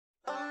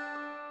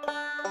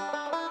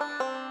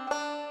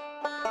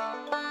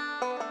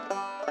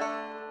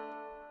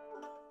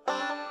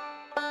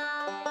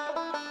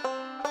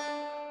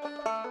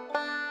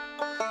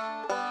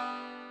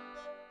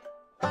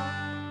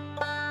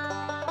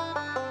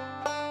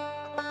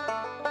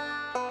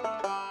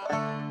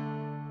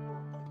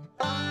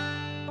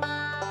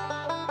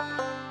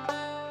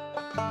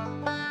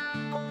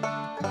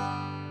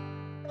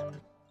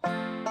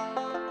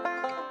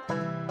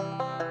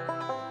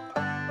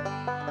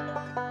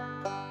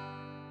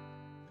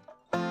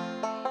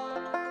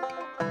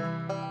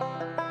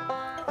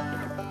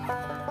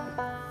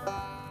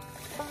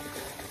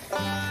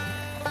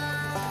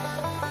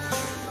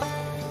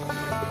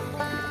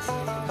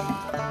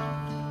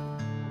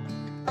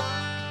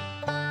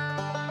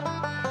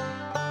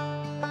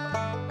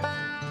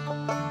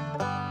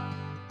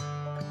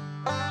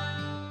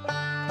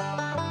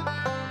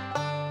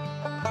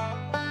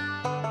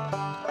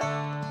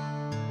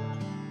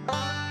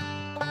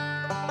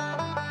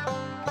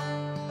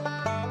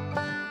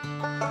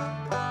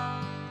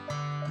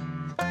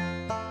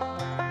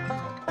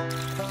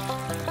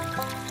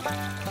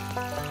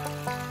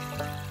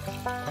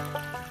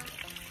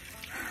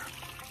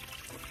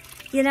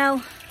You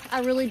know, I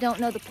really don't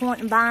know the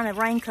point in buying a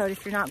raincoat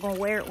if you're not going to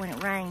wear it when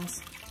it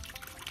rains.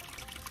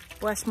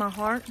 Bless my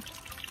heart.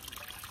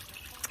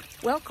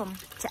 Welcome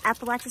to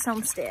Appalachia's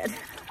Homestead.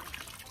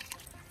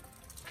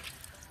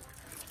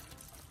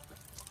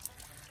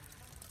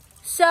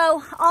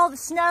 So all the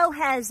snow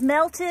has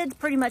melted,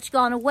 pretty much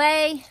gone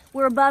away.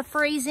 We're above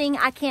freezing.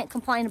 I can't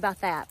complain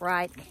about that,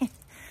 right?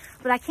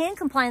 But I can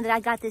complain that I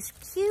got this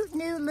cute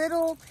new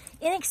little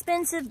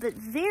inexpensive but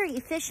very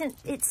efficient,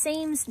 it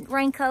seems,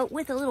 raincoat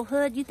with a little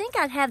hood. You'd think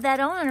I'd have that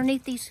on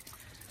underneath these.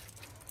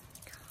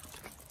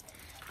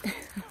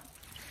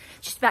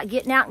 Just about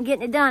getting out and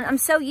getting it done. I'm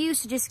so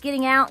used to just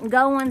getting out and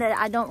going that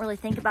I don't really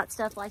think about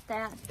stuff like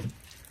that.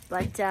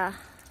 But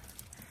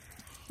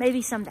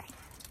maybe someday.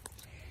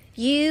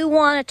 You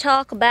want to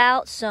talk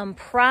about some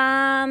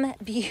prime,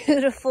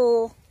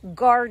 beautiful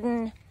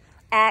garden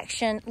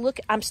action. Look,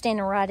 I'm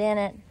standing right in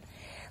it.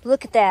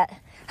 Look at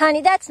that.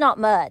 Honey, that's not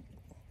mud.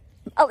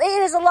 Oh,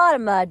 it is a lot of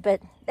mud, but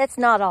that's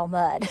not all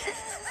mud.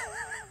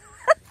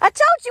 I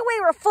told you we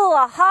were full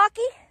of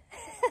hockey.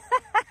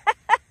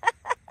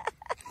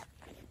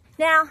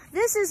 Now,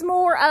 this is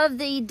more of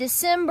the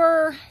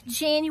December,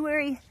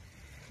 January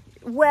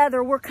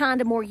weather we're kind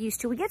of more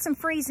used to. We get some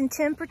freezing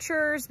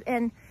temperatures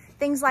and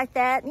things like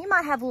that. And you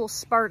might have a little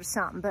spurt or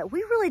something, but we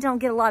really don't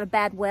get a lot of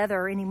bad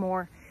weather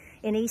anymore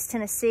in East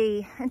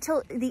Tennessee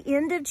until the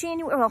end of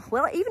January.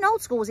 Well, even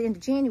old school was the end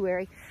of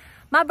January.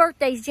 My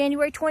birthday's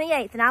January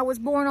 28th, and I was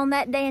born on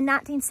that day in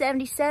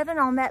 1977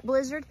 on that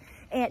blizzard.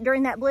 And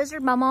during that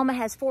blizzard, my mama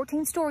has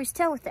 14 stories to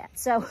tell with that.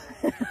 So,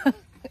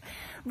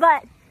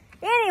 but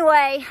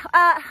anyway,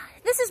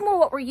 this is more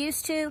what we're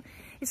used to.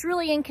 It's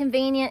really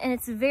inconvenient, and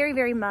it's very,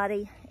 very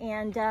muddy.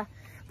 And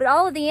but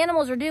all of the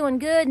animals are doing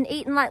good and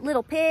eating like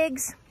little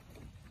pigs,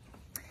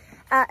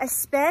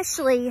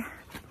 especially.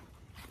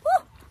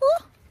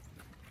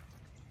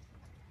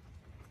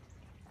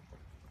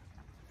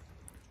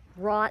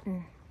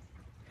 Rotten.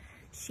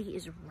 She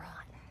is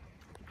rotten.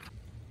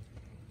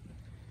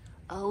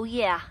 Oh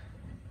yeah.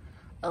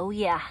 Oh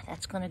yeah.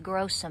 That's gonna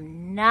grow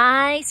some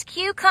nice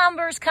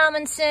cucumbers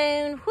coming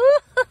soon.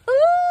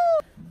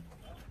 Woo-hoo-hoo!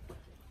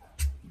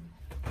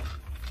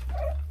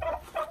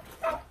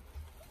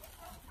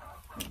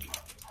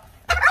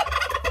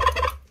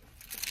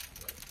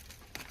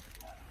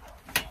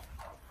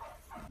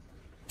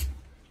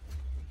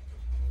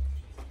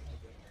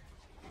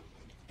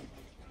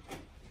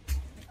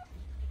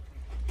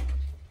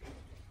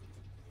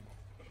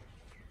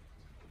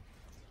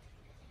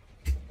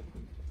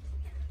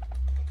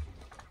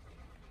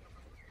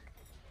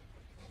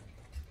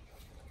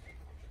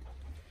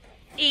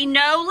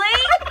 Noli?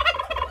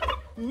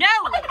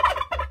 Noli.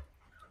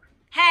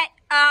 Hey,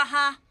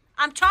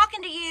 I'm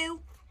talking to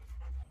you.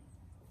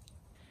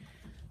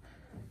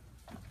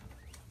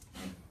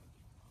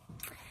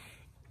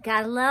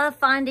 Gotta love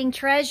finding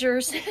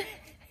treasures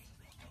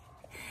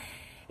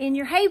in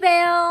your hay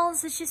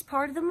bales. It's just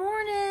part of the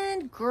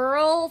morning,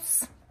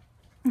 girls.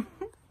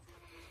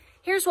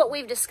 Here's what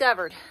we've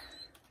discovered.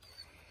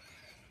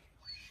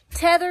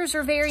 Tethers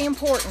are very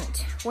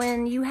important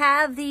when you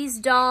have these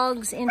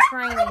dogs in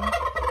training.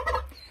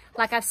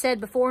 Like I've said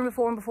before and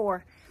before and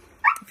before,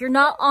 if you're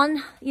not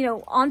on,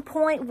 on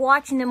point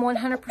watching them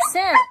 100%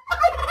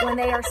 when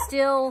they are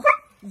still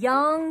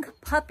young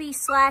puppy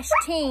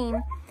 /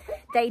 teen,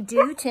 they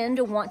do tend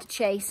to want to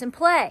chase and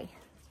play.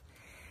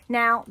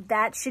 Now,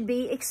 that should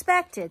be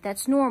expected.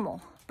 That's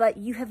normal. But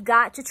you have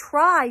got to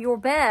try your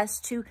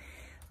best to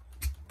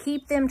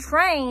keep them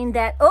trained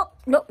that, oh,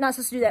 nope, not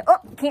supposed to do that. Oh,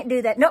 can't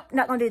do that. Nope,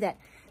 not going to do that.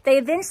 They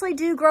eventually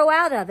do grow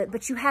out of it,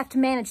 but you have to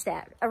manage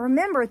that.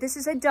 Remember, this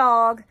is a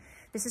dog.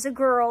 This is a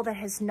girl that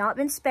has not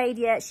been spayed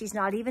yet. She's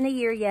not even a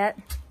year yet.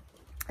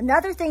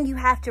 Another thing you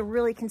have to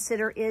really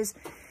consider is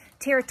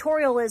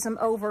territorialism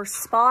over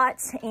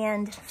spots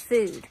and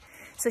food.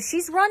 So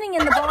she's running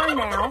in the barn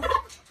now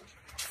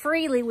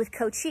freely with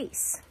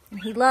Cochise. And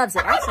he loves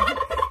it. Actually,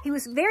 he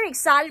was very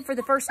excited for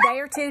the first day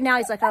or two. Now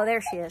he's like, oh, there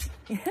she is.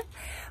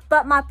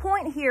 But my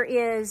point here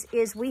is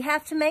we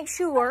have to make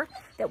sure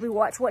that we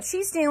watch what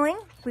she's doing.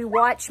 We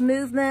watch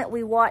movement.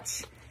 We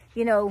watch,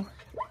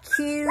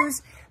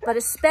 cues. But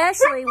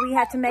especially we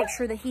have to make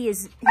sure that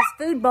his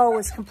food bowl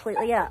is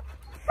completely up.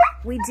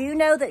 We do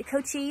know that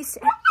Cochise,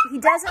 he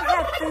doesn't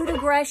have food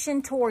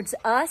aggression towards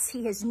us.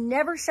 He has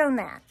never shown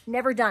that.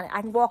 Never done it.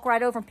 I can walk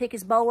right over and pick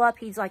his bowl up.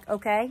 He's like,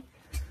 okay,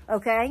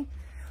 okay.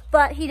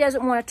 But he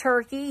doesn't want a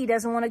turkey. He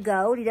doesn't want a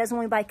goat. He doesn't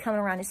want anybody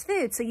coming around his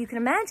food. So you can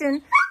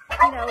imagine,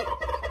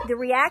 the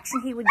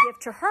reaction he would give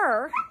to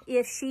her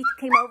if she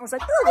came over and was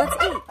like, ooh, let's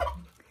eat.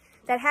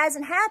 That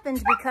hasn't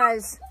happened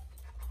because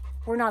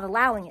we're not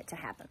allowing it to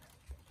happen.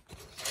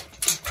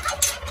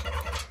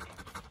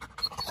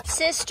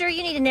 Sister,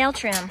 you need a nail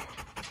trim.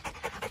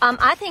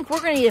 I think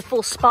we're going to need a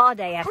full spa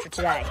day after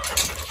today.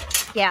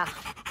 Yeah.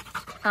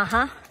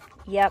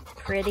 Yep,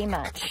 pretty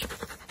much.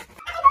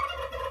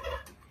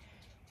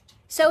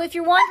 So if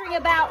you're wondering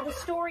about the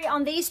story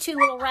on these two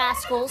little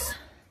rascals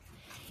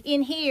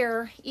in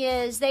here,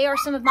 is they are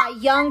some of my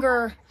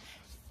younger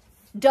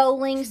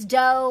doelings,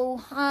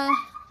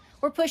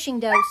 we're pushing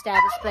doe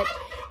status, but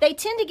they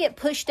tend to get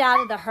pushed out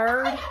of the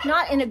herd,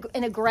 not in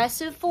an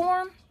aggressive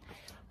form,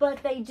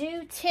 but they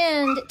do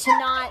tend to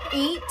not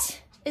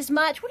eat as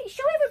much. What do you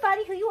show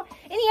everybody who you are?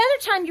 Any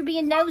other time you're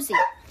being nosy.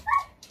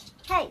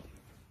 Hey,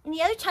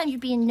 any other time you're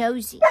being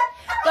nosy.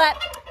 But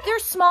they're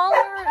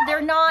smaller,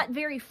 they're not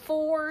very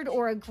forward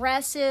or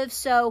aggressive.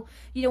 So,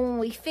 you know, when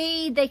we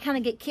feed, they kind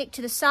of get kicked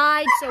to the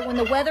side. So when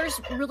the weather's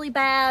really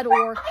bad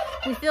or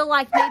we feel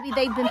like maybe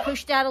they've been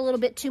pushed out a little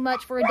bit too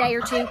much for a day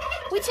or two,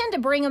 we tend to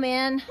bring them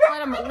in, let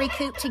them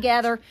recoup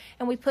together,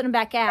 and we put them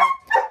back out.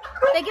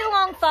 They get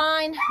along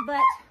fine,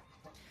 but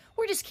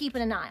we're just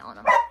keeping an eye on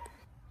them.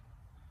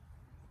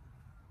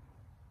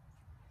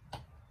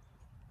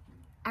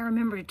 I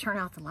remember to turn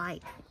out the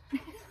light.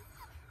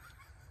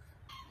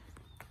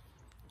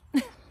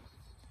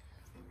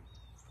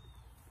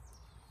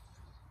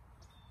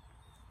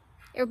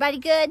 Everybody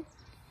good?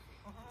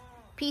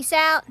 Peace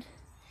out.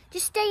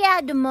 Just stay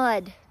out of the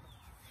mud.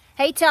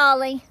 Hey,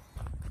 Tolly.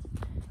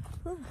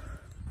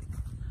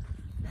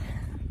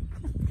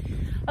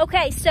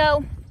 Okay,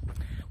 so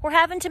we're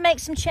having to make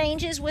some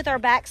changes with our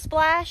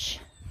backsplash.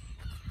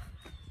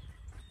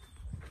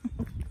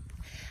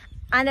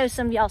 I know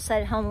some of y'all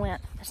sat at home and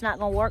went, it's not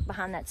going to work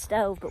behind that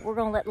stove, but we're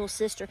going to let little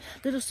sister,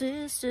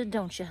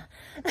 don't you?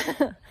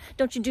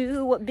 Don't you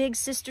do what big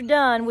sister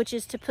done, which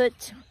is to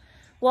put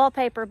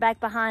wallpaper back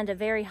behind a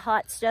very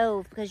hot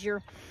stove because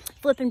you're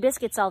flipping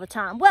biscuits all the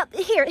time. Well,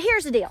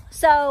 here's the deal.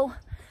 So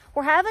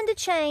we're having to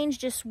change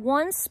just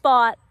one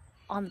spot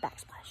on the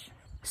backsplash.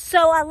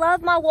 So I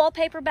love my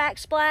wallpaper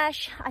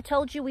backsplash. I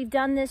told you we've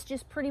done this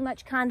just pretty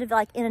much kind of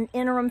like in an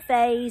interim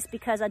phase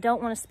because I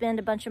don't want to spend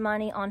a bunch of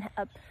money on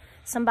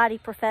somebody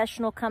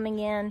professional coming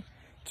in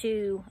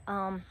to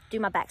do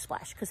my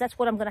backsplash because that's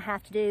what I'm going to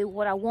have to do.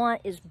 What I want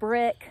is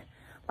brick,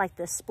 like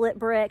the split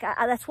brick.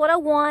 That's what I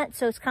want.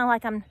 So it's kind of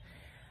like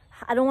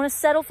I don't want to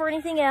settle for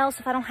anything else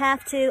if I don't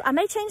have to. I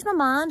may change my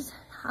mind.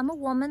 I'm a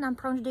woman. I'm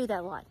prone to do that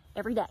a lot,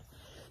 every day.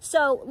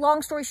 So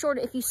long story short,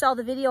 if you saw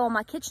the video on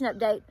my kitchen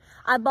update,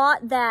 I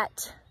bought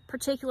that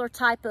particular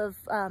type of,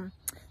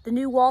 the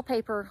new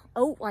wallpaper,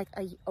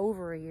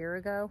 over a year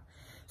ago.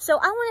 So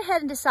I went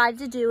ahead and decided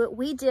to do it.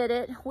 We did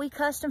it. We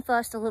custom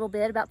fussed a little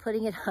bit about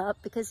putting it up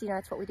because, you know,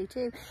 that's what we do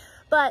too.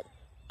 But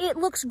it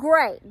looks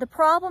great. The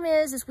problem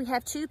is we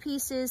have two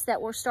pieces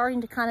that we're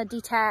starting to kind of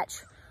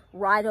detach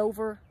right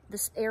over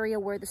this area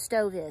where the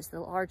stove is, the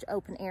large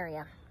open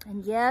area.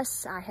 And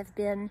yes, I have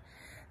been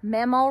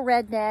Mamaw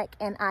redneck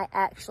and I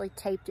actually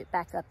taped it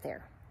back up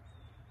there.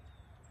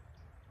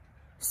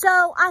 So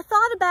I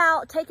thought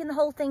about taking the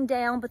whole thing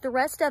down, but the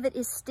rest of it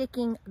is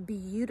sticking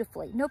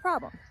beautifully. No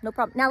problem, no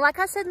problem. Now, like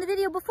I said in the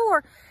video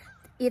before,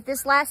 if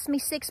this lasts me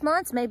 6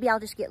 months, maybe I'll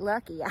just get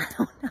lucky. I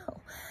don't know.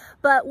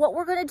 But what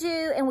we're gonna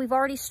do, and we've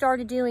already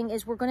started doing,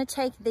 is we're gonna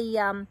take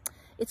the,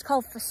 it's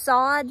called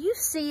Facade. You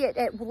see it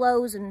at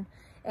Lowe's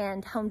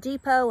and Home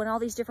Depot and all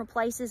these different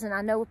places. And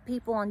I know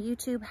people on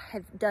YouTube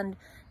have done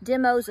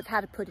demos of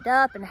how to put it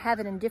up and have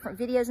it in different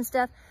videos and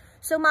stuff.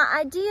 So my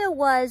idea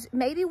was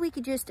maybe we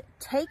could just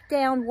take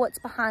down what's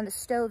behind the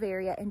stove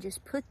area and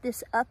just put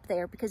this up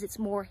there because it's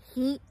more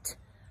heat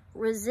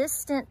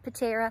resistant,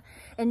 Patera.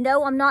 And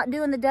no, I'm not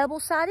doing the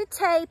double-sided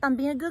tape. I'm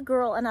being a good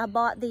girl and I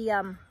bought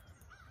the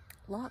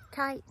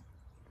Loctite.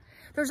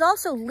 There's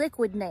also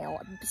liquid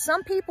nail.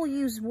 Some people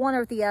use one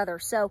or the other.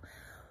 So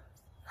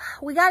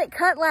we got it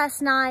cut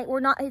last night.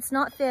 It's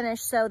not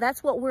finished. So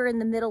that's what we're in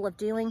the middle of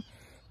doing.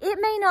 It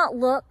may not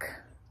look,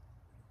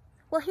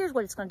 well, here's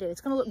what it's going to do. It's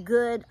going to look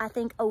good, I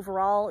think,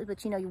 overall.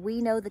 But, you know,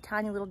 we know the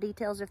tiny little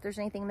details if there's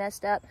anything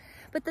messed up.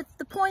 But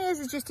the point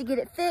is just to get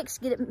it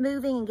fixed, get it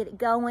moving, and get it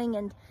going.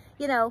 And,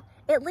 you know,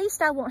 at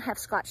least I won't have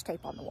Scotch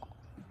tape on the wall.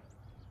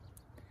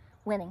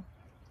 Winning.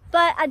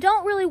 But I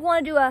don't really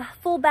want to do a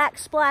full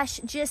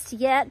backsplash just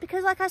yet.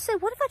 Because, like I said,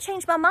 what if I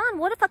change my mind?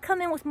 What if I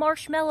come in with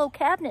marshmallow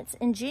cabinets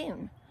in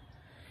June?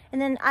 And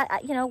then,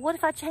 you know, what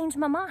if I change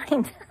my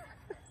mind?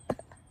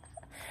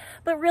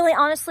 But really,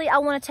 honestly, I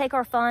want to take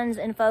our funds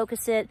and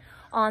focus it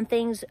on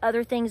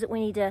other things that we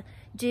need to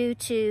do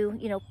to,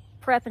 you know,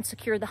 prep and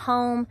secure the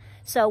home.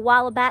 So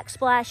while a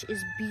backsplash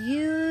is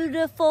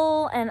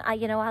beautiful and I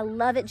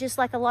love it just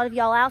like a lot of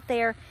y'all out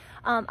there,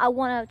 I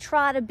want to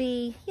try to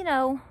be, you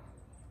know,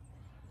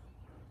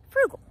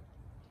 frugal.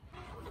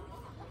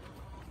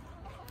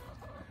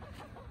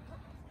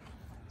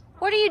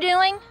 What are you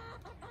doing?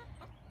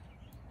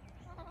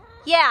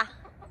 Yeah.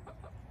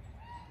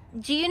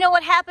 Do you know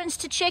what happens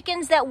to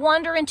chickens that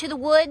wander into the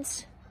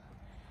woods?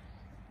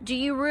 Do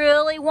you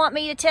really want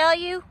me to tell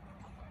you?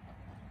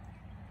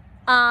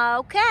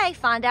 Okay,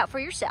 find out for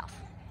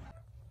yourself.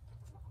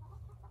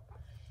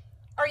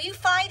 Are you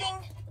fighting?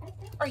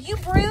 Are you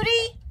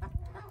broody?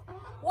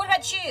 What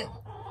about you?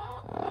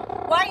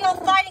 Why are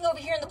y'all fighting over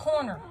here in the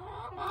corner?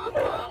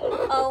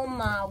 Oh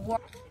my word.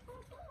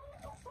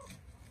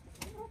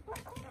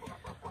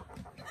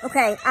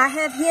 Okay, I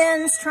have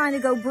hens trying to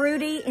go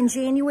broody in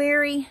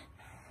January.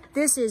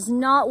 This is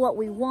not what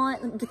we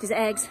want. Let me get these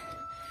eggs.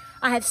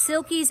 I have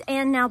silkies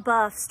and now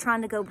buffs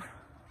trying to go.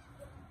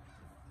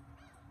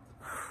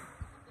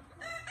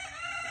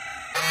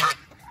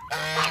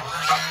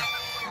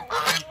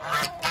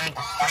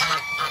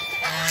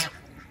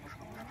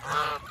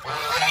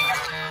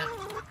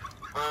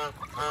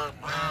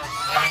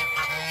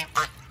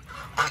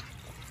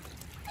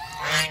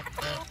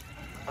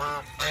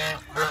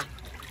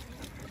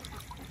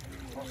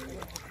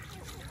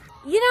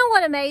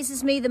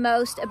 amazes me the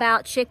most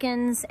about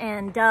chickens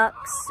and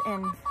ducks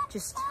and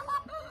just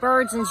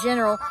birds in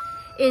general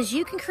is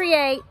you can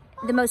create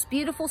the most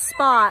beautiful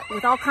spot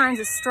with all kinds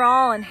of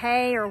straw and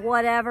hay or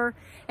whatever,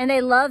 and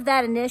they love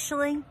that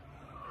initially.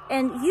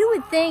 And you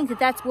would think that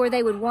that's where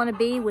they would want to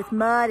be with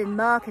mud and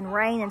muck and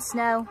rain and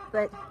snow,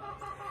 but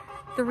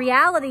the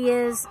reality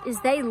is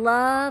they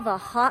love a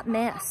hot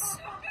mess.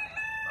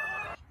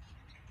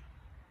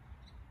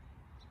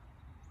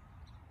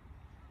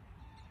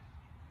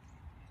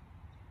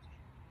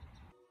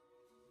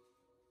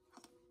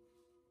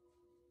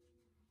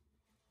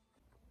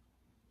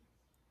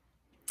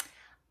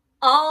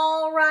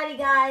 Alrighty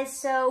guys,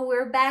 so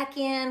we're back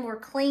in, we're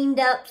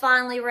cleaned up,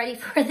 finally ready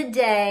for the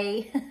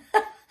day.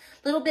 A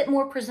little bit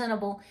more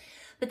presentable,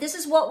 but this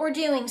is what we're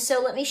doing.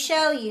 So let me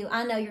show you.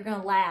 I know you're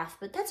gonna laugh,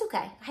 but that's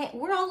okay. Hey,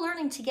 we're all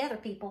learning together,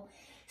 people.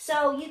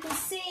 So you can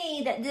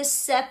see that this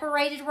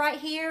separated right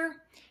here,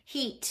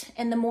 heat,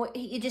 and the more,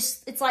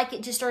 it's like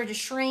it just started to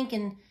shrink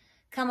and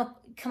come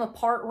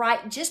apart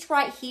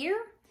right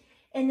here.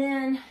 And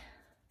then,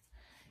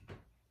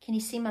 can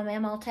you see my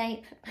mammal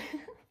tape?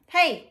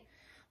 Hey.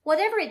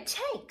 Whatever it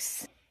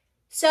takes.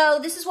 So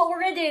this is what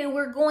we're going to do.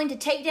 We're going to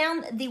take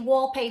down the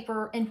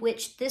wallpaper in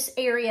which this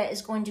area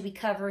is going to be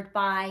covered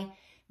by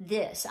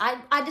this.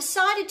 I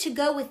decided to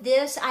go with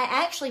this. I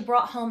actually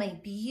brought home a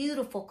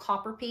beautiful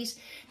copper piece.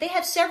 They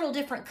have several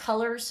different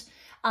colors.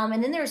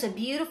 And then there's a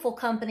beautiful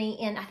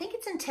company in, I think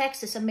it's in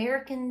Texas,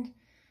 American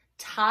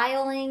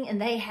Tiling,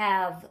 and they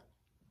have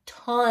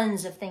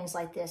tons of things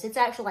like this. It's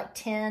actually like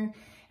 10,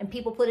 and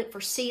people put it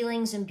for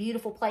ceilings and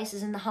beautiful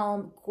places in the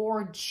home.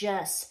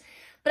 Gorgeous.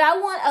 But I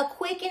want a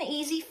quick and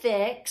easy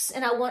fix,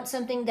 and I want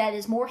something that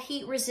is more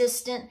heat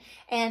resistant,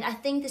 and I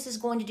think this is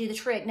going to do the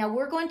trick. Now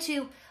we're going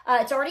to,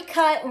 it's already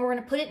cut, and we're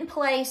going to put it in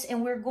place,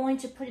 and we're going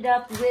to put it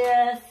up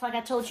with, like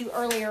I told you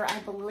earlier, I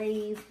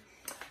believe,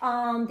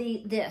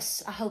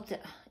 this. I hope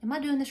that, am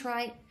I doing this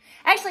right?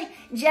 Actually,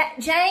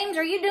 James,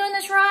 are you doing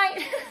this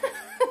right?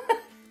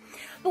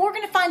 But we're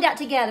going to find out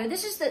together.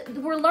 This is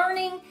we're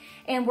learning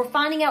and we're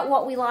finding out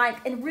what we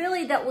like. And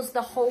really that was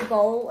the whole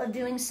goal of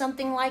doing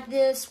something like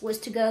this, was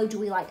to go, do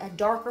we like a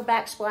darker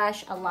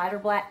backsplash, a lighter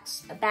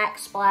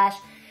backsplash?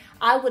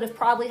 I would have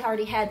probably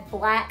already had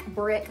black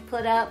brick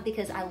put up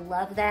because I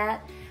love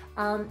that.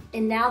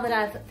 And now that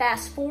I've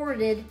fast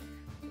forwarded,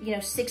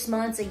 6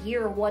 months, a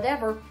year or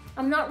whatever,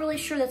 I'm not really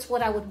sure that's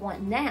what I would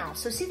want now.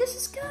 So see, this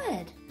is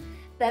good.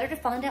 Better to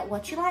find out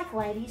what you like,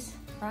 ladies,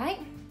 right?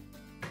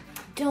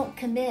 Don't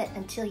commit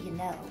until you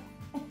know.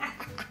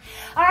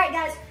 All right,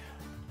 guys,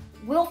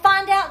 we'll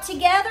find out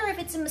together if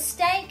it's a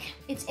mistake.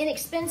 It's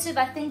inexpensive.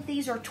 I think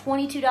these are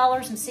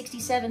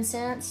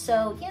 $22.67.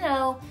 So,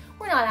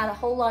 we're not out a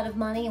whole lot of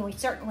money, and we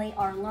certainly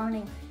are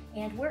learning,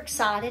 and we're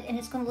excited, and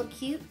it's going to look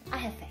cute. I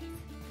have faith.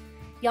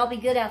 Y'all be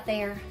good out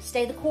there.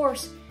 Stay the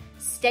course.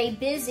 Stay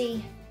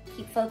busy.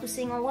 Keep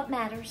focusing on what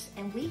matters,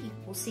 and we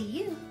will see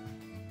you,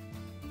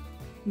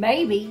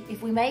 maybe,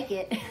 if we make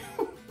it,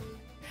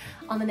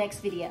 on the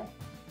next video.